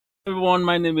Everyone,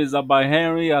 my name is Abba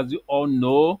Henry, as you all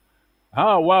know.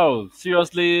 Wow,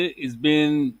 seriously, it's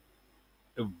been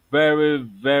a very,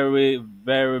 very,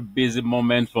 very busy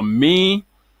moment for me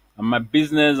and my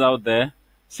business out there.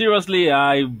 Seriously,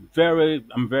 I'm very,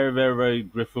 very, very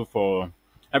grateful for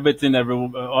everything,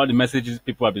 all the messages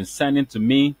people have been sending to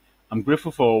me. I'm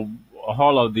grateful for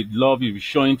all of the love you've been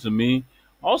showing to me.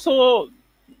 Also,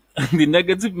 the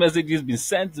negative messages been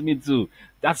sent to me too.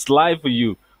 That's life for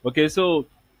you. Okay, so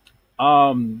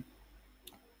um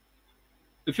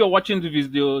if you're watching this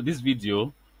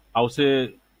video, I would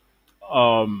say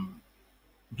um,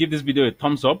 give this video a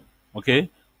thumbs up. Okay.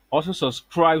 Also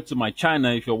subscribe to my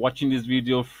channel if you're watching this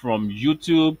video from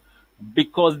YouTube,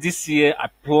 because this year I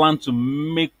plan to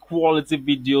make quality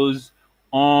videos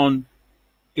on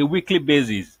a weekly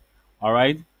basis. All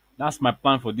right, that's my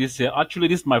plan for this year. Actually,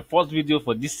 this is my first video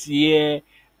for this year.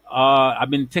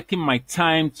 I've been taking my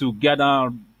time to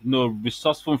gather,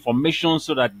 resourceful information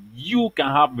so that you can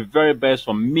have the very best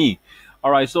from me.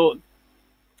 All right, so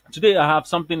today I have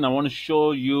something I want to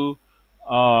show you,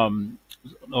 um,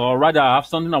 or rather, I have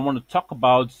something I want to talk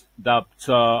about that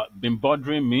been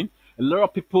bothering me. A lot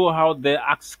of people out there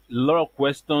ask a lot of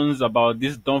questions about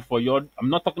this done for you. I'm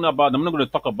not going to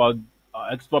talk about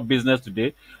export business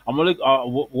today. I'm only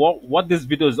what this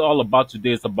video is all about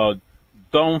today is about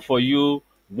done for you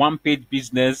one page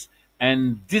business,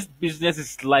 and this business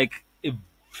is like a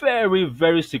very,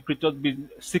 very secretious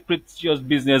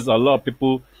business. A lot of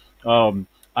people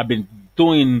have been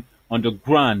doing on the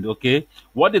ground. Okay,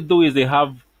 what they do is they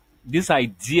have this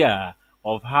idea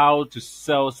of how to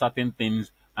sell certain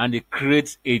things, and they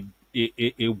create a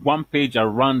one page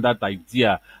around that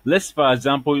idea. Let's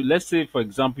say for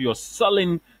example you're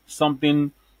selling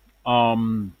something.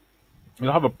 um you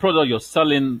have a product you're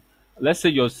selling. Let's say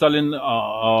you're selling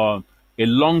a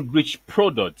long reach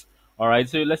product. All right,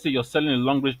 so let's say you're selling a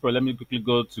long reach product. Let me quickly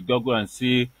go to Google and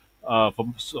see.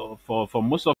 For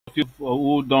most of you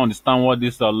who don't understand what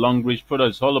this long reach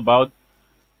product is all about,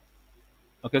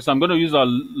 okay, so I'm going to use a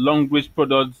long reach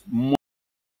product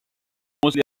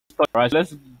mostly. All right,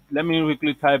 let me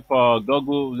quickly type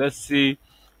Google. Let's see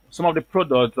some of the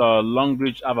products long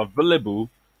reach have available,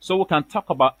 so we can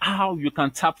talk about how you can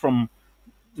tap from,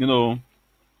 you know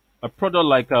a product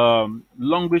like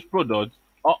long reach product,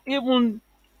 or even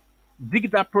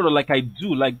digital product like I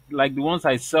do, like the ones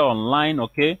I sell online.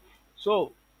 Okay,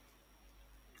 so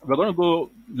we're gonna go.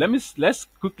 Let me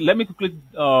quickly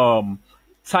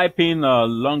type in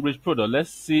long reach product.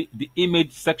 Let's see the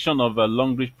image section of a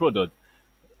long reach product.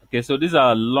 Okay, so these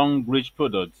are long reach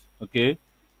products. Okay,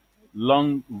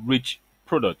 long reach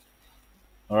product.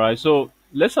 All right, so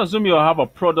let's assume you have a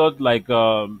product like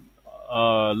long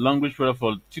reach product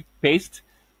for toothpaste.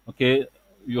 Okay,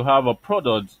 you have a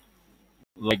product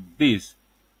like this.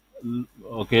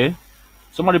 Okay,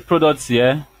 some of the products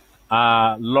here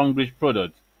are long reach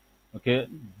products. Okay,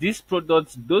 these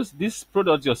products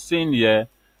you're seeing here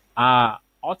are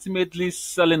ultimately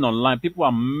selling online. People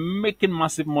are making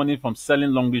massive money from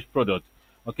selling long reach products.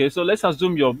 Okay, so let's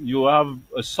assume you have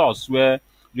a source where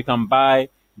you can buy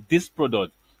this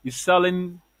product. He's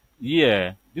selling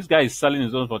here. This guy is selling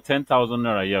his own for 10,000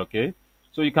 naira here. Okay,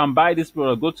 so you can buy this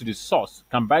product. Go to the source.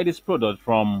 Can buy this product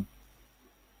from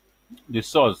the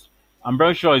source. I'm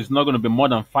very sure it's not going to be more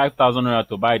than 5,000 naira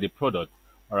to buy the product.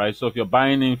 All right. So if you're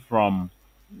buying it from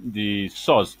the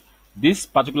source, this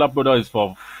particular product is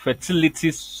for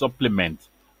fertility supplement.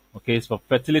 Okay, it's for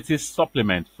fertility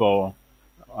supplement for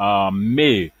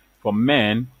male, for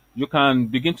men. You can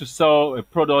begin to sell a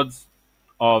product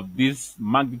of this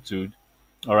magnitude.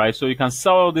 All right. So you can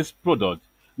sell this product.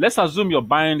 Let's assume you're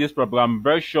buying this product. I'm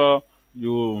very sure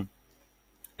you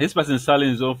this person is selling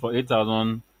his own for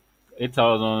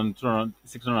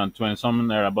 8,620 something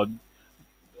naira. But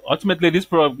ultimately, this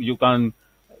product you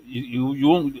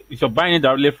won't, if you're buying it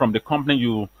directly from the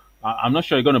company, I'm not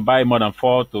sure you're going to buy more than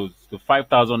 4 to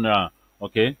 5,000 naira.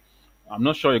 Okay, I'm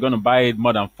not sure you're going to buy it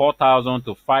more than 4,000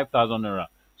 to 5,000 naira.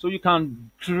 So you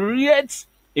can create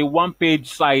a one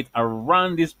page site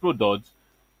around this product.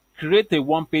 Create a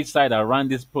one page site around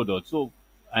this product. So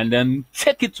and then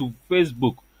take it to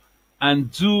Facebook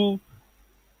and do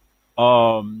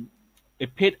um a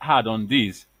paid ad on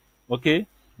this. Okay,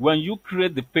 when you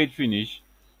create the page finish,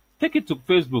 take it to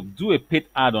Facebook, do a paid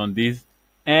ad on this,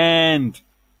 and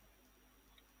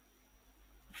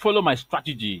follow my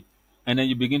strategy, and then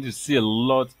you begin to see a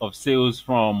lot of sales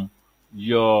from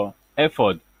your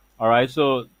effort. All right,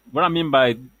 so what I mean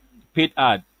by paid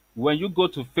ad, when you go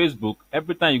to Facebook,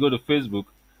 every time you go to Facebook,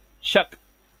 check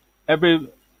every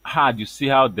ad you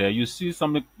see out there. You see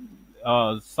something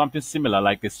similar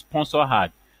like a sponsor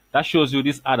ad that shows you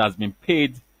this ad has been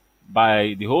paid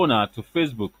by the owner to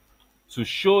Facebook to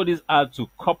show this ad to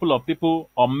couple of people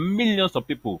or millions of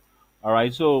people. All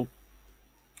right, so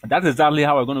that's exactly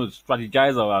how we're going to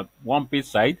strategize our one page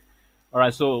site. All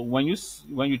right, so when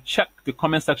you check the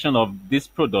comment section of this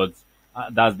product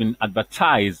that's been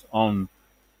advertised um,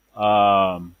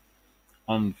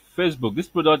 on Facebook, this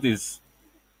product is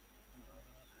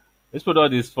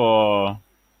for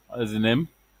what is the name,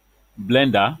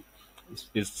 blender.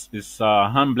 It's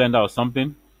hand blender or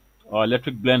something, or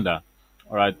electric blender.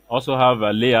 All right. Also have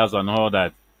layers and all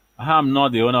that. I'm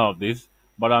not the owner of this,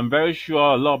 but I'm very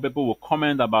sure a lot of people will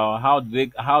comment about how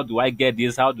do I get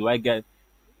this? How do I get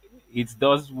it?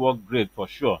 Does work great for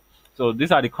sure. So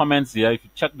these are the comments here. If you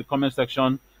check the comment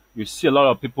section, you see a lot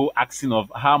of people asking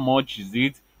of how much is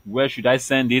it, where should I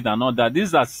send it, and all that.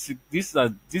 These are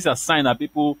signs that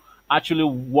people actually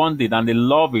want it and they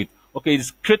love it. Okay,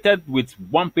 it's created with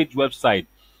one page website.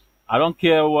 I don't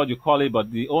care what you call it,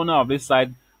 but the owner of this site,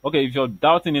 okay, if you're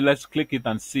doubting it, let's click it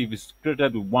and see if it's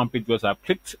created with one page website. I've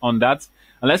clicked on that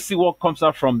and let's see what comes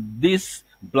up from this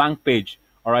blank page.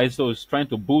 All right, so it's trying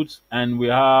to boot and we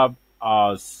have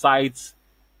our site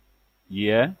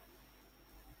here.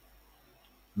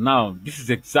 Now, this is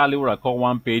exactly what I call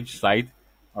one page site.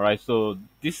 All right, so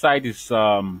this site is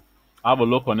I have a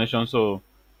low connection, so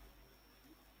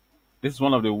this is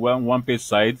one of the one page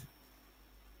sites,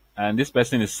 and this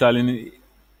person is selling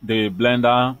the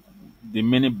blender, the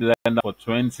mini blender for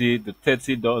 $20 to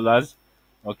 $30.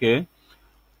 Okay,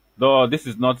 though this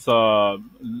is not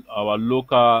our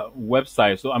local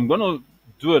website, so I'm gonna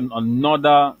do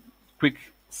another quick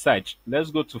search.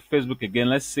 Let's go to Facebook again.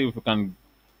 Let's see if we can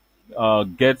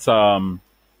get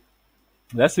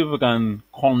let's see if we can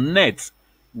connect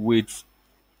with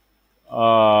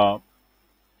uh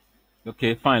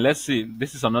okay, fine. Let's see.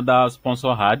 This is another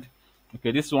sponsor ad.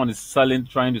 Okay, this one is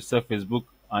trying to sell Facebook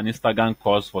and Instagram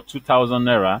course for 2,000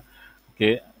 naira.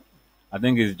 Okay, I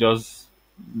think it's just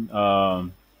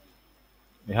um,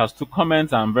 it has two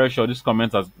comments. I'm very sure these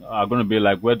comments are going to be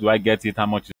like, where do I get it? How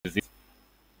much is it?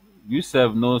 You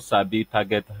serve no sabi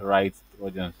target right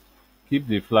audience. Keep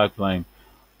the flag flying.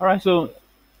 All right, so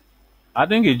I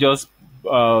think he just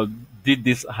uh, did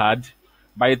this ad.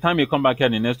 By the time you come back here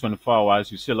in the next 24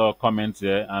 hours, you see a lot of comments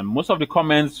here, and most of the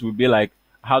comments will be like,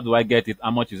 how do I get it?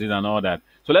 How much is it? And all that.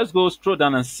 So let's go scroll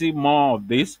down and see more of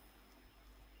this.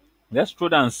 Let's scroll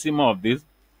down and see more of this.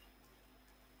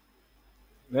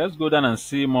 Let's go down and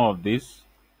see more of this.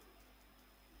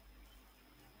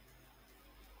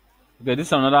 Okay, this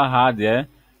is another ad here.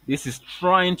 This is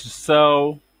trying to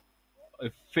sell a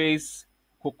face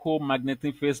cocoa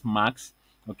magnetic face mask.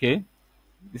 Okay,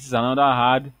 this is another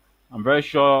ad. I'm very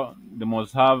sure they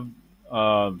must have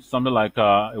something like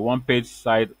a one-page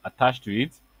site attached to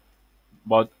it.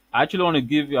 But I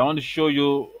want to show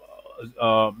you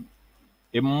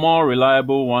a more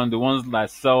reliable one, the ones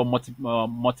that sell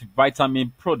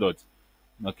multivitamin products.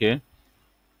 Okay,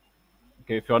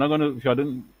 okay. If you're not gonna, if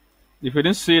you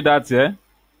didn't see that, yeah,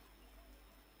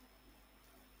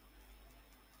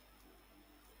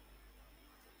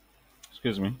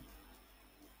 excuse me.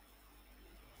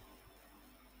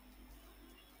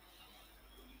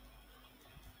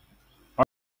 All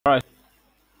right,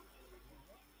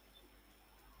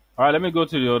 all right. Let me go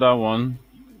to the other one.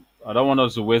 I don't want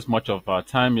us to waste much of our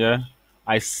time here.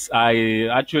 I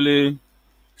actually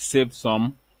saved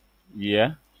some,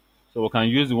 yeah, so we can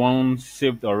use the one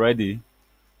saved already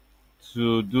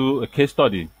to do a case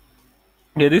study.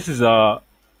 Okay, this is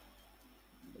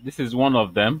one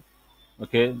of them.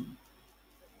 Okay,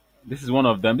 this is one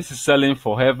of them. This is selling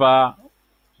forever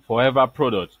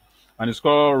product, and it's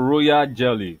called Royal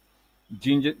Jelly,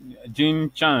 Ginger,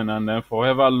 Jin Chan, and then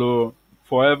Forever Aloe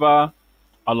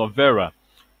Vera.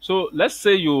 So let's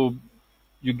say you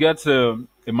get a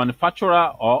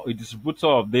manufacturer or a distributor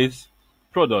of this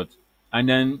product, and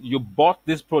then you bought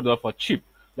this product for cheap.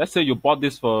 Let's say you bought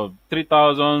this for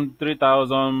 3,000,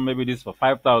 maybe this for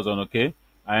 5,000, okay?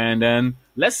 And then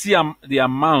let's see the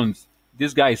amount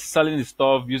this guy is selling the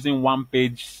stuff using one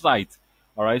page site.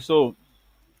 All right, so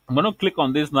I'm gonna click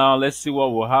on this now. Let's see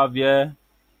what we'll have here.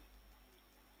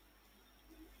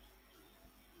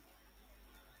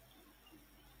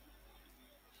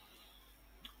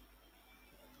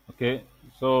 Okay,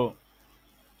 so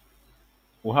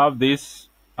we'll have this.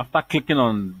 After clicking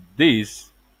on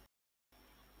this,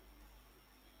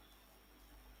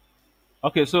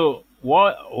 okay, so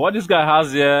what this guy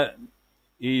has here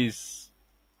is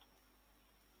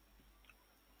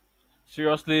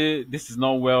seriously, this is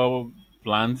not well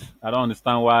planned. I don't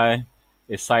understand why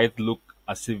a site look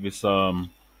as if it's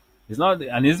not,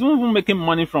 and he's not even making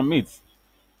money from it.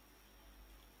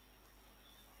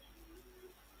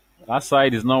 That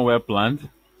site is not well planned.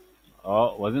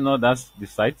 Or was it not that's the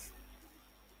site?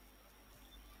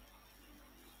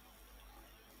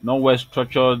 Not well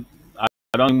structured. I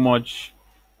don't think much.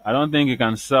 I don't think you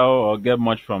can sell or get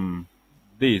much from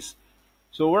this.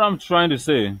 So what I'm trying to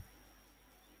say,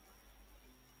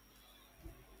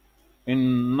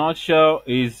 in nutshell,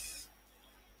 is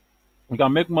you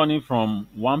can make money from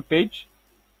one page.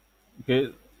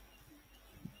 Okay,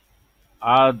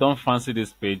 I don't fancy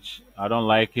this page. I don't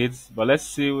like it. But let's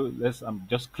see. Let's. I'm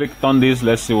just clicked on this.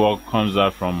 Let's see what comes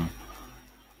out from.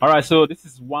 All right. So this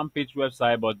is one page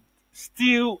website, but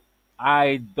still,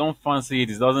 I don't fancy it.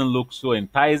 It doesn't look so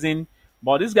enticing.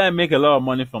 But this guy make a lot of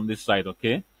money from this site.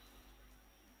 Okay,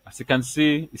 as you can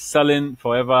see, he's selling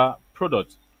forever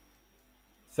product.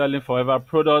 Selling forever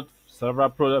product. Forever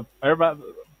product.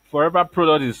 Forever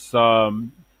product is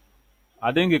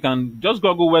I think you can just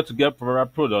Google where to get forever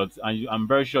products, and I'm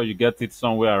very sure you get it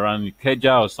somewhere around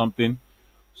Ikeja or something.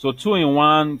 So two in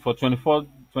one for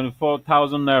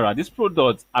 24,000 naira. This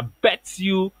product, I bet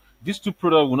you, these two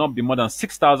products will not be more than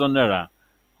 6,000 naira.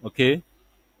 Okay,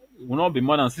 it will not be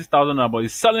more than 6,000 naira, but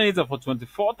he's selling it for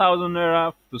 24,000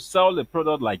 naira to sell a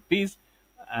product like this.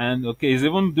 And okay, he's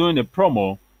even doing a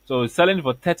promo. So he's selling it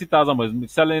for 30,000, but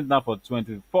he's selling it now for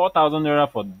 24,000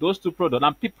 naira for those two products.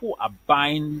 And people are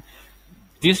buying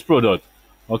this product.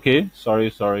 Okay,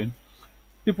 sorry.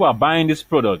 People are buying this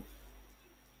product.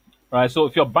 Right. So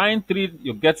if you're buying three,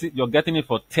 you're getting it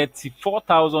for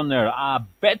 34,000 naira. I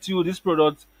bet you this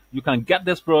product you can get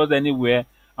this product anywhere.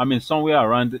 I mean somewhere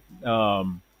around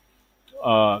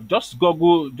just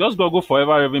Google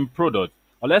Forever Living product.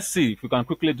 Or let's see if we can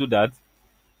quickly do that.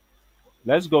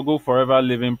 Let's Google Forever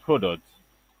Living product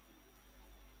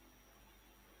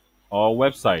or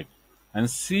website and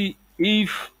see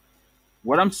if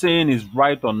what I'm saying is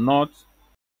right or not.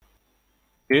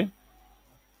 Okay.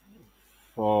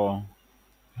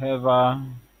 Forever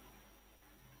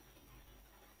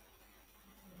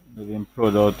Living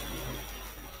product.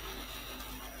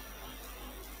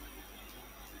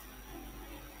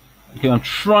 Okay, I'm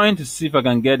trying to see if I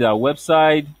can get their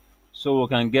website so we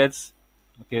can get.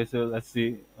 Okay, so let's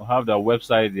see. We'll have their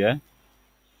website there.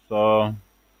 So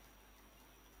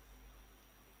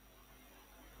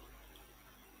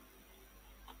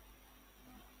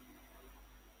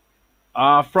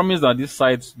I promise that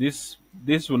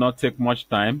this will not take much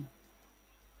time.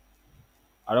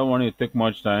 I don't want it to take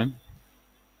much time.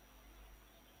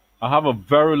 I have a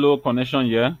very low connection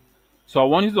here. So I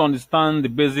want you to understand the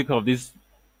basic of this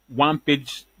one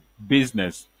page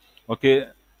business. Okay.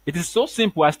 It is so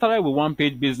simple. I started with one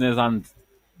page business, and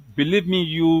believe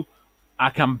me,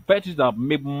 I can bet you that I've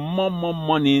made more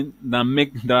money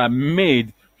that I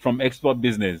made from export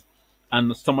business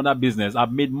and some other business.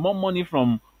 I've made more money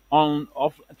from on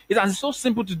off. It's so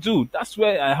simple to do. That's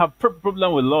where I have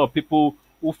problem with a lot of people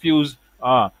who feels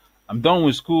I'm done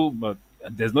with school, but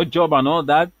there's no job and all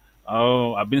that.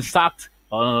 Oh, I've been sacked.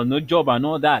 No job and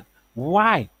all that.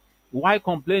 Why? Why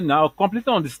complain now?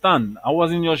 Completely understand. I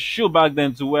was in your shoe back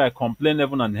then to where I complained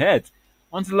heaven and earth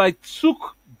until I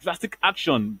took drastic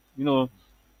action, and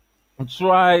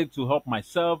try to help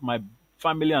myself, my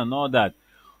family, and all that.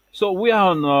 So we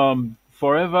are on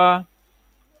Forever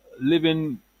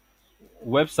Living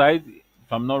website,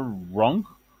 if I'm not wrong.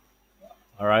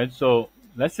 All right. So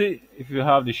let's see if you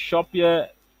have the shop here.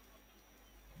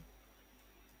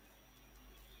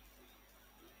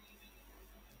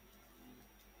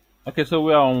 Okay, so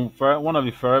we are on one of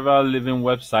the Forever Living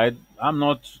website. I'm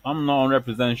not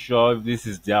 100% sure if this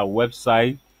is their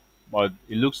website, but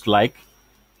it looks like.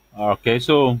 Okay,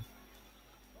 so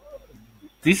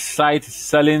this site is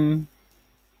selling.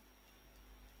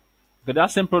 Okay,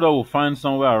 that same product will find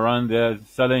somewhere around there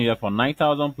selling here for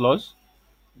 9,000 plus.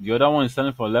 The other one is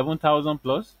selling for 11,000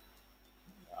 plus.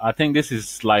 I think this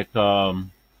is like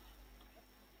I'm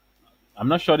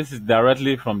not sure this is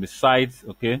directly from the site.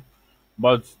 Okay,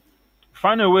 but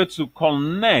find a way to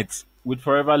connect with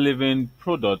Forever Living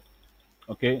product.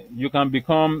 Okay, you can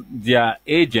become their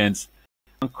agents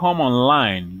and come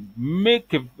online,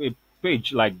 make a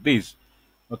page like this.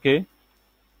 Okay,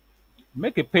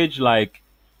 make a page like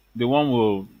the one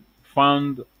we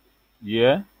found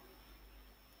here.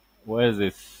 Where is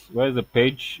this? Where is the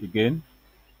page again?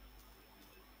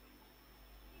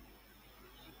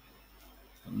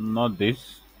 Not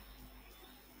this.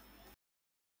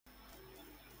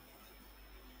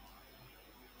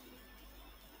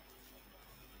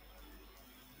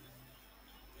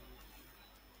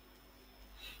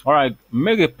 All right,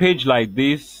 make a page like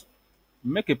this.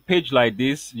 Make a page like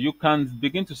this. You can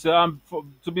begin to sell.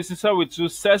 To be sincere with you,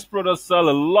 sales products sell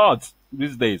a lot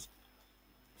these days.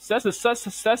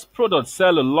 Success products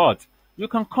sell a lot. You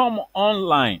can come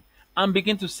online and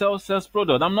begin to sell success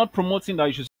product. I'm not promoting that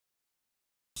you should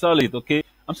sell it, okay?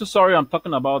 I'm so sorry I'm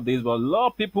talking about this, but a lot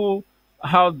of people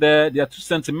out there, they are too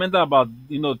sentimental about,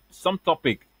 some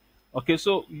topic. Okay,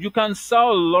 so you can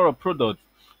sell a lot of product.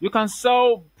 You can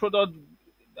sell product,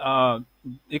 uh,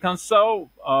 you can sell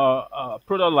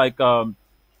product like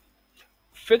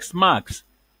face masks.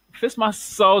 Face masks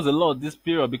sells a lot this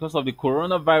period because of the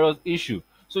coronavirus issue.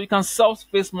 So you can sell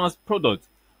face mask product.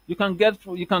 You can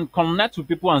connect with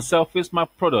people and sell face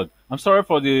mask product. I'm sorry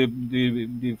for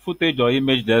the footage or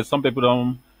image there. Some people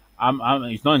don't.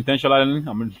 It's not intentional.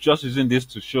 I'm just using this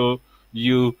to show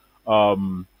you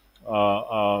what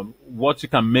you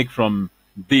can make from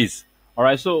this. All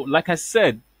right. So like I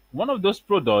said, one of those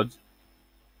products,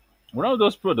 one of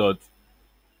those products,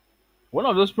 one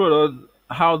of those products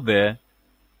out there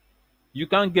you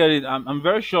can't get it. I'm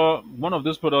very sure one of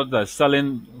those products that's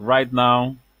selling right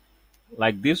now,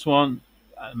 like this one,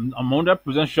 I'm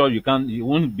 100% sure you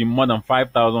won't be more than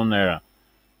 5,000 naira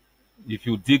if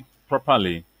you dig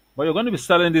properly. But you're going to be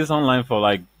selling this online for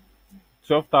like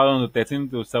 12,000 to 13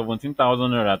 to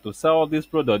 17,000 naira to sell this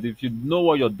product. If you know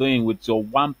what you're doing with your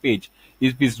one page,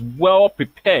 if it's well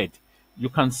prepared, you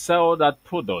can sell that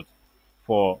product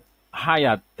for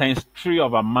higher times three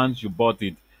of amount you bought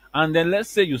it. And then let's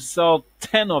say you sell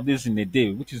 10 of this in a day,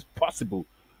 which is possible.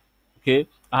 Okay.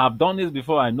 I have done this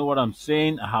before. I know what I'm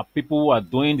saying. I have people who are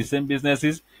doing the same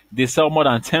businesses. They sell more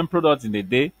than 10 products in a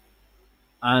day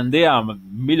and they are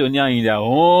millionaire in their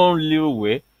own little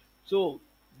way. So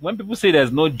when people say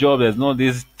there's no job, there's no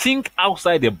this, think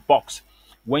outside the box.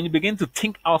 When you begin to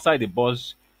think outside the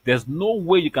box, there's no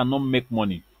way you cannot make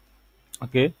money.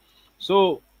 Okay.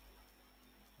 So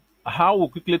how we'll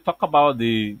quickly talk about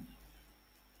the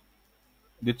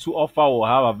two offer we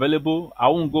have available. I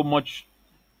won't go much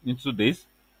into this.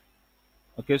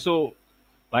 Okay, so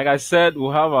like I said, we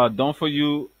have our done for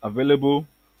you available.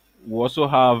 We also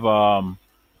have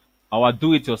our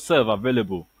do it yourself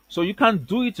available. So you can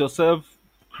do it yourself,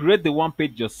 create the one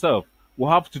page yourself. We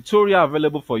have tutorial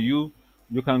available for you.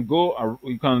 You can go,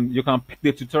 you can pick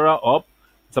the tutorial up.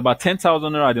 It's about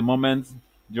 10,000 naira at the moment.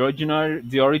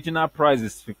 The original price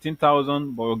is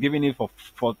 15,000, but we're giving it for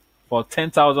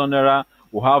 10,000 naira.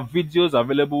 We have videos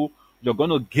available. You're going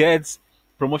to get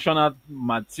promotional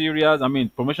materials. I mean,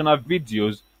 promotional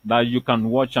videos that you can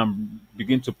watch and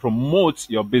begin to promote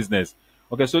your business.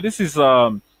 Okay, so this is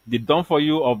the done for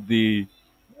you of the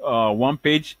one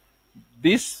page.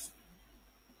 This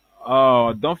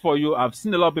done for you, I've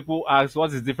seen a lot of people ask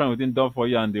what is different between done for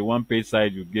you and the one page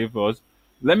side you gave us.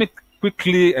 Let me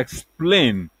quickly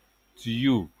explain to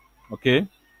you. Okay,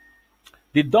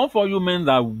 the done for you means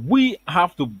that we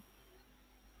have to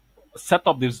set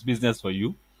up this business for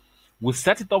you. We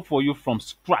set it up for you from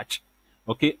scratch.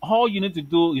 Okay, all you need to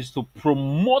do is to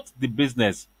promote the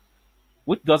business,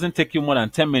 which doesn't take you more than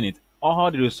 10 minutes.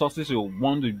 All the resources you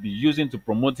want to be using to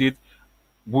promote it,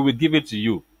 we will give it to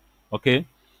you. Okay,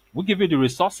 we give you the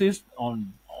resources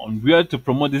on where to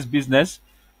promote this business.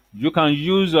 You can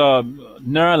use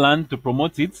Neuraland to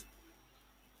promote it.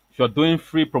 If you're doing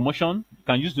free promotion, you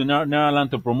can use the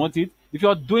Neuraland to promote it. If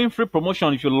you're doing free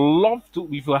promotion, if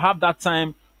you have that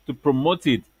time to promote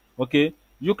it, okay,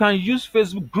 you can use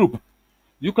Facebook group.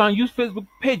 You can use Facebook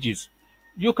pages.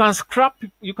 You can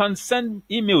send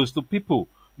emails to people.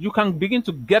 You can begin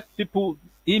to get people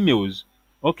emails.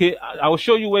 Okay, I will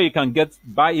show you where you can get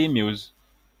buy emails.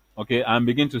 Okay, and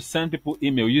begin to send people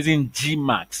email using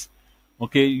Gmax.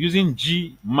 Okay, using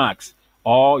Gmax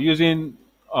or using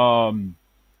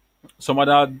some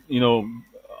other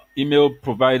email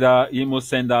provider, email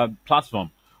sender platform.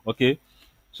 Okay,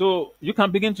 so you can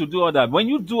begin to do all that. When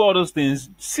you do all those things,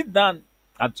 sit down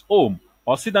at home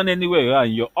or sit down anywhere you are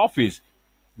in your office,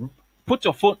 put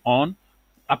your phone on.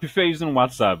 I prefer using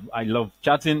WhatsApp. I love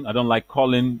chatting. I don't like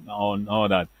calling on all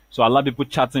that. So I love people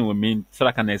chatting with me so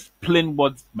I can explain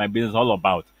what my business is all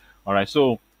about. All right.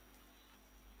 So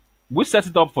we set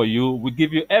it up for you. We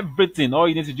give you everything. All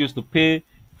you need to do is to pay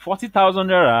 40,000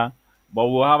 naira. But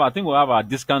I think we'll have a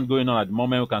discount going on at the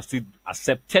moment. We can still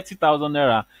accept 30,000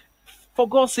 naira. For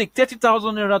God's sake,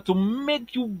 30,000 naira to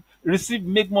make you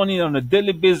make money on a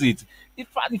daily basis. In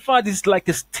fact, it's like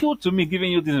a steal to me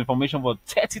giving you this information for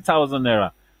 30,000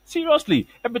 naira. Seriously,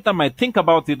 every time I think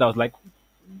about it, I was like,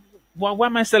 why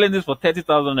am I selling this for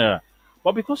 30,000 naira?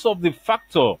 But because of the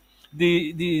factor,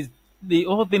 the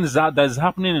whole things that is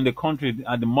happening in the country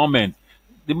at the moment,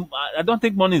 I don't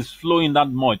think money is flowing that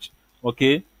much.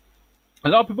 Okay, a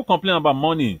lot of people complain about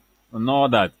money and all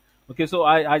that. Okay, so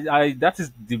I that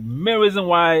is the main reason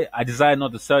why I decided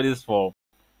not to sell this for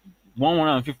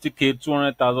 150K,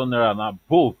 200,000 naira and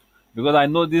above, because I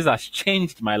know this has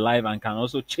changed my life and can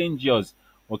also change yours.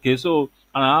 Okay, so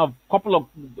and I have a couple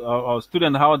of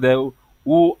students out there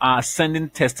who are sending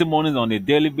testimonies on a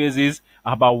daily basis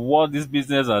about what this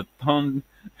business has turned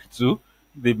to.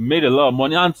 They've made a lot of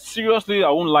money, and seriously, I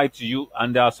won't lie to you.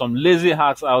 And there are some lazy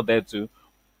hacks out there too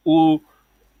who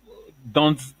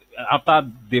don't, after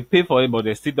they pay for it, but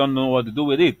they still don't know what to do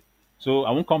with it. So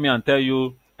I won't come here and tell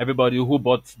you everybody who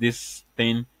bought this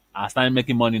thing are starting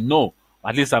making money. No,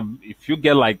 at least if you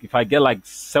get like, if I get like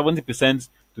 70%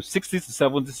 to 60 to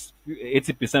 70,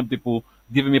 80% people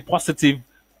giving me positive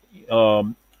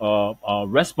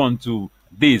response to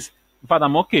this. In fact,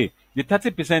 I'm okay. The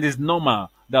 30% is normal.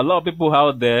 There are a lot of people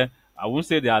out there. I won't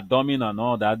say they are dumbing and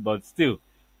all that, but still,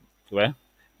 well,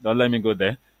 don't let me go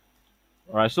there.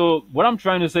 All right. So what I'm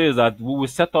trying to say is that we will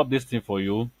set up this thing for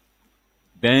you,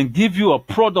 then give you a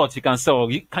product you can sell.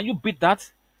 Can you beat that?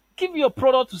 Give you a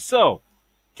product to sell.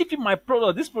 Give you my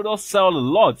product. This product sell a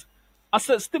lot. I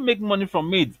said still make money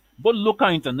from it. Both local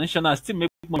and international, I still make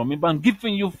money from it. But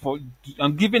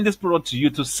I'm giving this product to you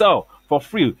to sell for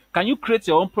free. Can you create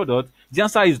your own product? The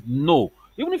answer is no.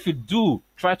 Even if you do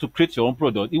try to create your own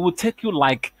product, it will take you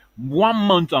like 1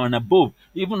 month and above,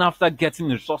 even after getting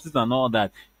resources and all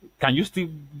that. Can you still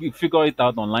figure it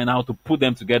out online how to put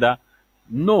them together?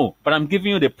 No, but I'm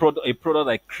giving you the product, a product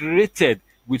I created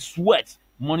with sweat,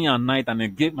 money and night, and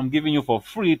I'm giving you for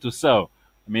free to sell.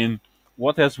 I mean,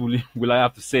 what else will I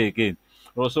have to say again?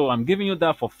 Also, I'm giving you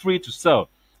that for free to sell.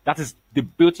 That is the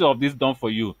beauty of this done for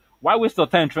you. Why waste your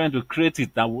time trying to create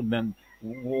it? Then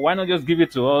why not just give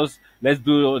it to us? Let's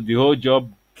do the whole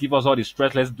job. Give us all the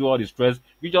stress. Let's do all the stress.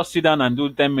 You just sit down and do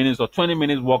 10 minutes or 20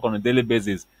 minutes work on a daily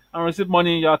basis and receive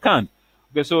money in your account.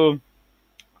 Okay, so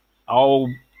I'll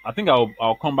I think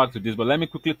I'll come back to this, but let me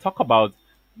quickly talk about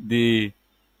the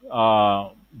uh,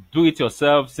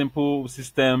 do-it-yourself simple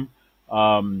system.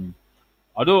 Um,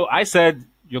 Although I said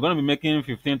you're going to be making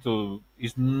 15 to,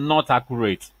 it's not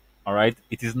accurate. All right,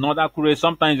 it is not accurate.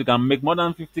 Sometimes you can make more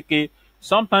than 50K.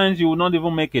 Sometimes you will not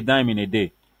even make a dime in a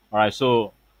day. All right,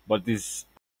 so but this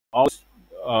also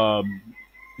um,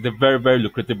 it's a very very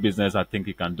lucrative business. I think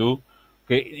you can do.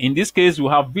 Okay, in this case, we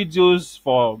have videos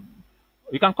for,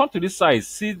 you can come to this site,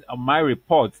 see my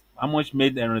report, how much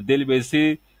made on a daily basis,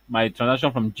 see my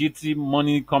transaction from GT,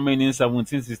 money coming in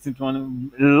 17, 16,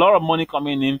 20, a lot of money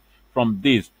coming in from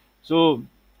this. So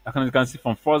you can see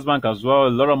from First Bank as well, a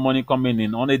lot of money coming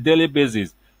in on a daily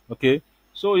basis. Okay,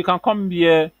 so you can come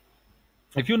here.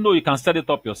 If you know you can set it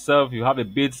up yourself, you have a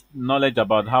bit knowledge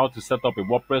about how to set up a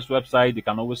WordPress website, you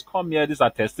can always come here. These are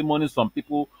testimonies from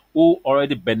people who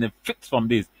already benefit from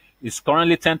this. It's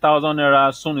currently 10,000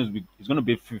 naira. Soon it's going to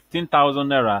be 15,000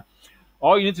 naira.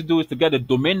 All you need to do is to get a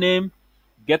domain name,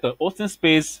 get a hosting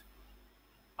space.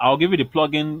 I'll give you the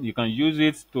plugin. You can use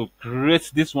it to create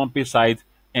this one page site,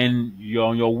 and you're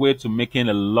on your way to making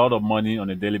a lot of money on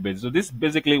a daily basis. So this is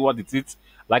basically what it is.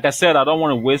 Like I said, I don't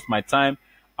want to waste my time.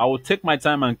 I will take my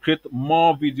time and create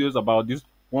more videos about this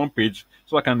one page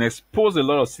so I can expose a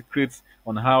lot of secrets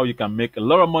on how you can make a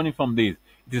lot of money from this.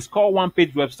 It is called One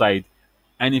Page Website.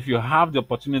 And if you have the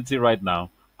opportunity right now,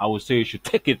 I would say you should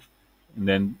take it and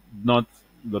then not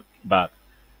look back.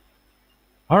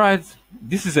 All right,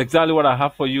 this is exactly what I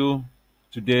have for you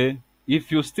today.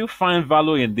 If you still find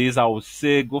value in this, I would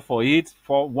say go for it.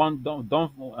 For one,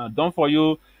 don't for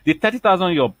you the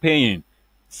 30,000 you're paying.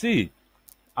 See,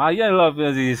 I hear a lot of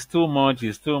this is too much.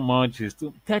 It's too much. It's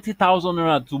too 30,000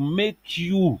 naira to make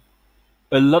you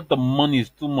a lot of money is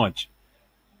too much.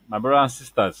 My brothers and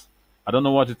sisters, I don't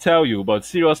know what to tell you, but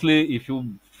seriously, if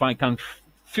you can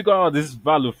figure out this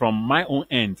value from my own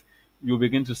end, you'll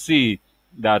begin to see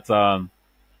that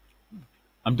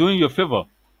I'm doing you a favor.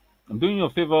 I'm doing you a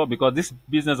favor because this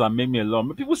business has made me a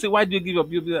lot. People say, why do you give your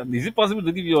business? Is it possible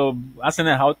to give your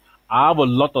arsenal out? I have a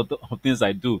lot of things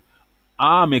I do.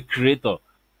 I'm a creator.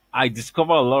 I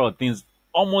discover a lot of things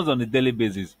almost on a daily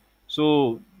basis.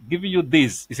 So giving you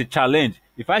this is a challenge.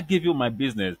 If I give you my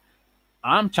business,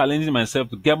 I'm challenging myself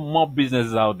to get more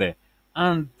businesses out there.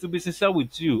 And to be sincere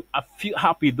with you, I feel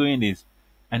happy doing this.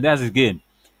 And that's the game.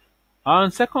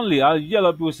 And secondly, I hear a lot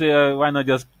of people say, why not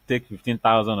just take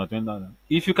 15,000 or 20,000?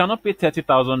 If you cannot pay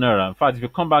 30,000 naira, in fact, if you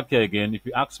come back here again, if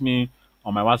you ask me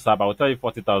on my WhatsApp, I will tell you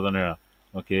 40,000 naira.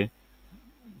 Okay.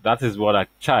 That is what I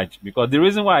charge. Because the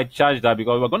reason why I charge that,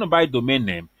 because we're going to buy domain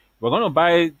name, we're going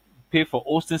to pay for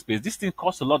hosting space. This thing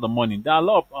costs a lot of money. There are a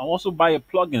lot of, I also buy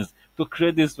plugins to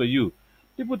create this for you.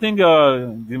 People think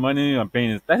the money I'm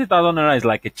paying is 30,000 naira is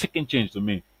like a chicken change to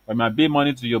me. It might be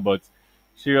money to you, but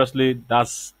seriously,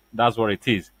 that's what it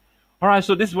is. All right,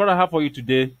 so this is what I have for you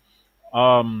today.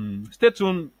 Stay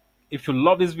tuned. If you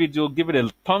love this video, give it a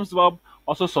thumbs up.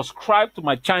 Also subscribe to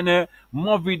my channel.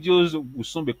 More videos will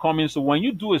soon be coming. So when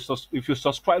you do if you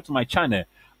subscribe to my channel,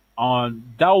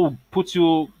 that will put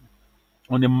you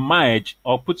on the merge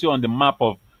or put you on the map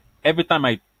of every time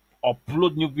I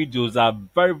upload new videos that are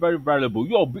very, very valuable.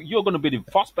 You're going to be the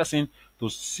first person to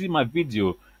see my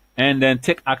video and then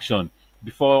take action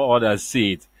before others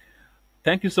see it.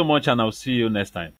 Thank you so much, and I'll see you next time.